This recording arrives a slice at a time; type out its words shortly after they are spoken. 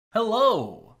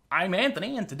Hello, I'm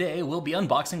Anthony, and today we'll be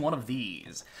unboxing one of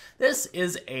these. This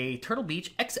is a Turtle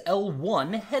Beach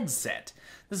XL1 headset.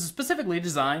 This is specifically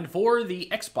designed for the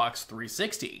Xbox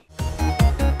 360.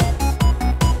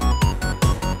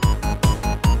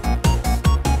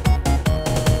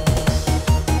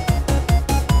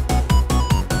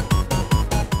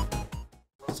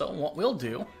 So what we'll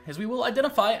do is we will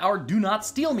identify our Do Not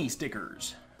Steal Me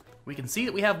stickers. We can see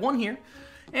that we have one here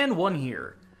and one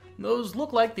here. Those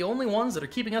look like the only ones that are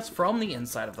keeping us from the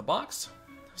inside of the box.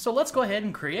 So let's go ahead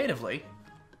and creatively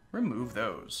remove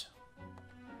those.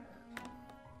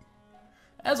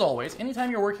 As always, anytime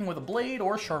you're working with a blade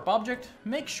or sharp object,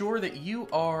 make sure that you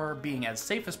are being as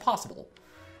safe as possible,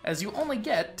 as you only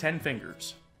get 10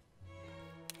 fingers.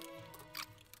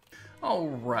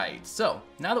 Alright, so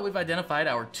now that we've identified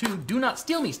our two Do Not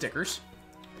Steal Me stickers,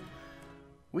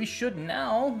 we should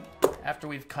now, after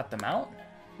we've cut them out,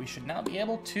 we should now be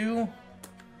able to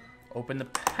open the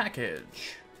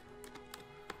package.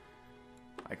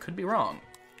 I could be wrong.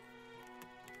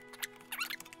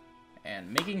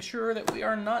 And making sure that we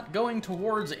are not going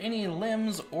towards any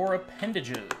limbs or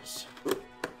appendages.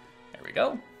 There we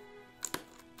go.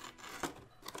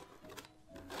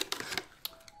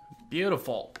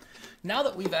 Beautiful. Now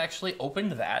that we've actually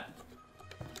opened that,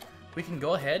 we can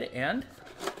go ahead and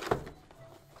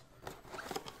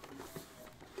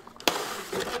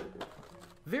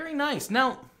very nice.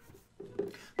 Now,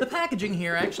 the packaging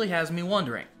here actually has me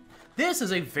wondering. This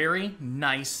is a very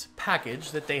nice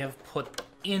package that they have put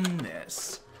in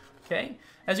this, okay?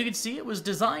 As you can see, it was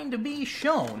designed to be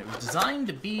shown. It was designed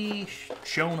to be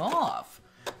shown off.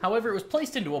 However, it was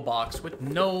placed into a box with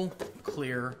no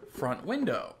clear front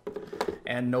window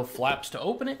and no flaps to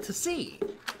open it to see.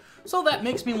 So that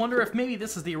makes me wonder if maybe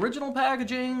this is the original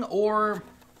packaging, or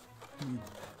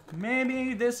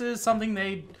maybe this is something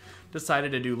they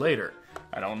decided to do later.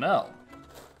 I don't know.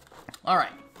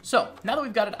 Alright, so now that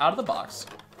we've got it out of the box,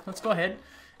 let's go ahead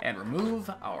and remove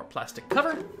our plastic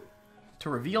cover to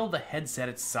reveal the headset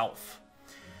itself.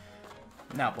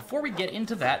 Now, before we get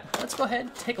into that, let's go ahead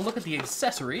and take a look at the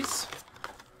accessories,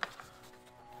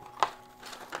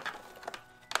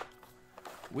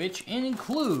 which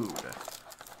include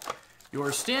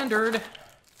your standard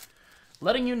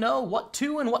letting you know what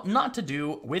to and what not to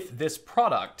do with this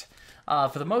product.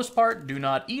 For the most part, do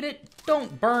not eat it,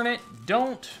 don't burn it,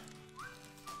 don't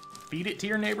feed it to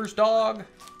your neighbor's dog.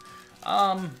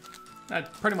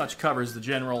 That pretty much covers the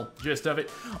general gist of it.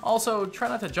 Also, try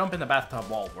not to jump in the bathtub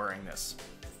while wearing this.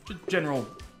 Just general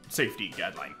safety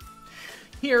guideline.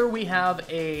 Here we have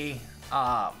a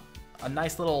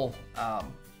nice little,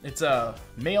 it's a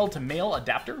male-to-male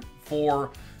adapter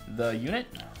for the unit.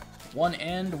 One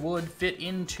end would fit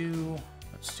into,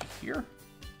 let's see here.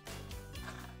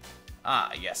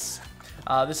 Yes.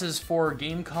 This is for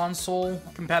game console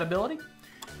compatibility.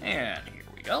 And here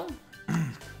we go.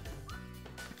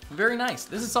 Very nice.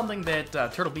 This is something that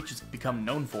Turtle Beach has become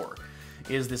known for,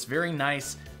 is this very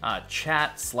nice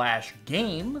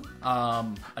chat/game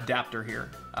adapter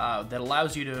here that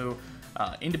allows you to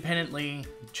independently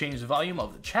change the volume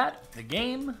of the chat, the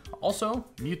game, also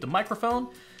mute the microphone,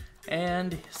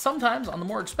 and sometimes on the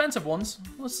more expensive ones,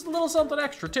 this is a little something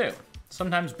extra too.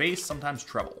 Sometimes bass, sometimes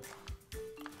treble.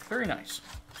 Very nice.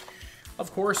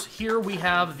 Of course, here we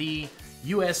have the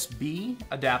USB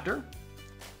adapter.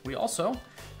 We also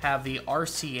have the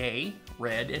RCA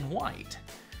red and white.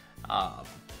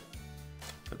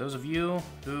 For those of you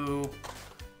who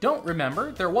don't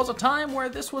remember, there was a time where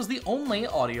this was the only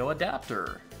audio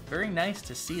adapter. Very nice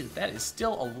to see that that is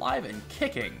still alive and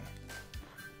kicking.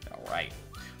 All right.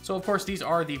 So of course, these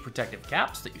are the protective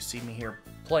caps that you see me here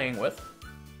playing with.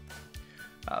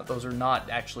 Those are not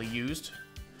actually used.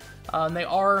 And they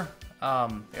are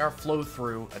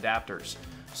flow-through adapters,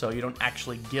 so you don't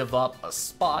actually give up a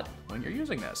spot when you're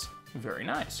using this. Very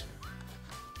nice.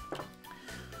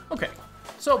 Okay,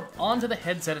 so on to the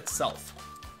headset itself.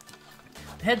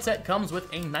 The headset comes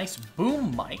with a nice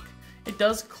boom mic. It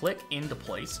does click into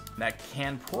place. That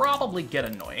can probably get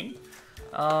annoying.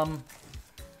 And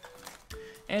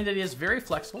it is very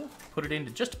flexible. Put it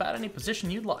into just about any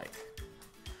position you'd like.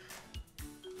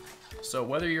 So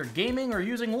whether you're gaming or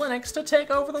using Linux to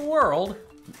take over the world,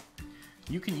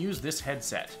 you can use this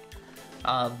headset.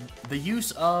 The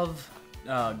use of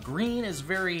green is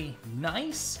very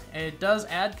nice, and it does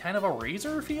add kind of a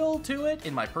Razer feel to it,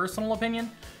 in my personal opinion.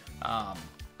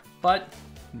 But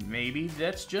maybe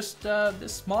that's just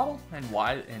this model,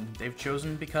 and they've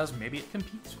chosen because maybe it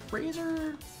competes with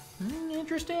Razer.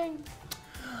 Interesting.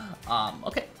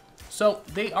 Okay, so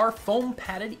they are foam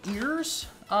padded ears.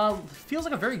 Feels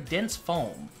like a very dense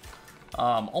foam.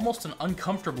 almost an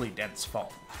uncomfortably dense foam.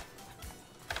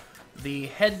 The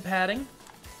head padding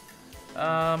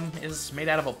is made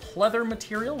out of a pleather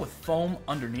material with foam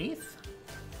underneath.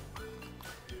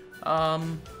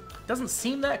 Doesn't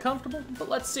seem that comfortable, but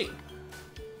let's see.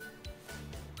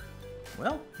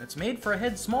 Well, it's made for a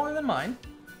head smaller than mine.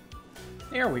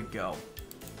 There we go.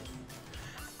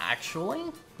 Actually,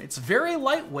 it's very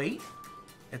lightweight.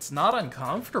 It's not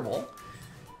uncomfortable.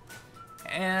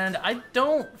 And I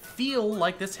don't feel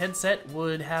like this headset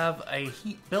would have a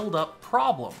heat buildup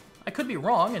problem. I could be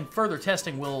wrong, and further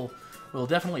testing will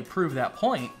definitely prove that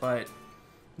point, but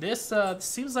this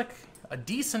seems like a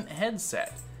decent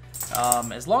headset.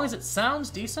 As long as it sounds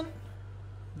decent,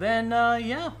 then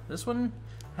yeah, this one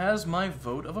has my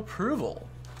vote of approval.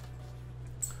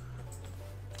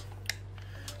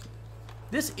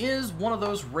 This is one of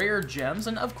those rare gems,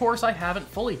 and of course I haven't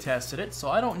fully tested it, so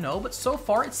I don't know, but so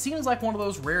far it seems like one of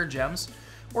those rare gems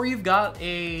where you've got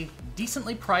a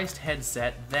decently priced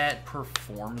headset that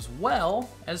performs well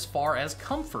as far as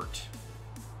comfort.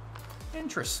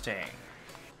 Interesting.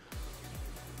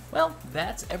 Well,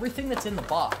 that's everything that's in the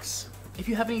box. If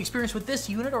you have any experience with this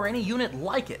unit or any unit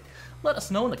like it, let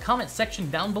us know in the comment section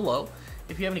down below.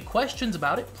 If you have any questions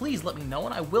about it, please let me know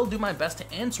and I will do my best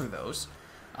to answer those.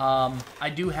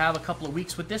 I do have a couple of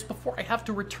weeks with this before I have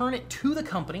to return it to the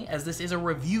company, as this is a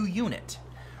review unit.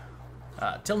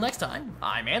 Till next time,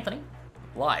 I'm Anthony.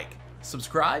 Like,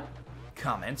 subscribe,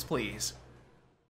 comments please.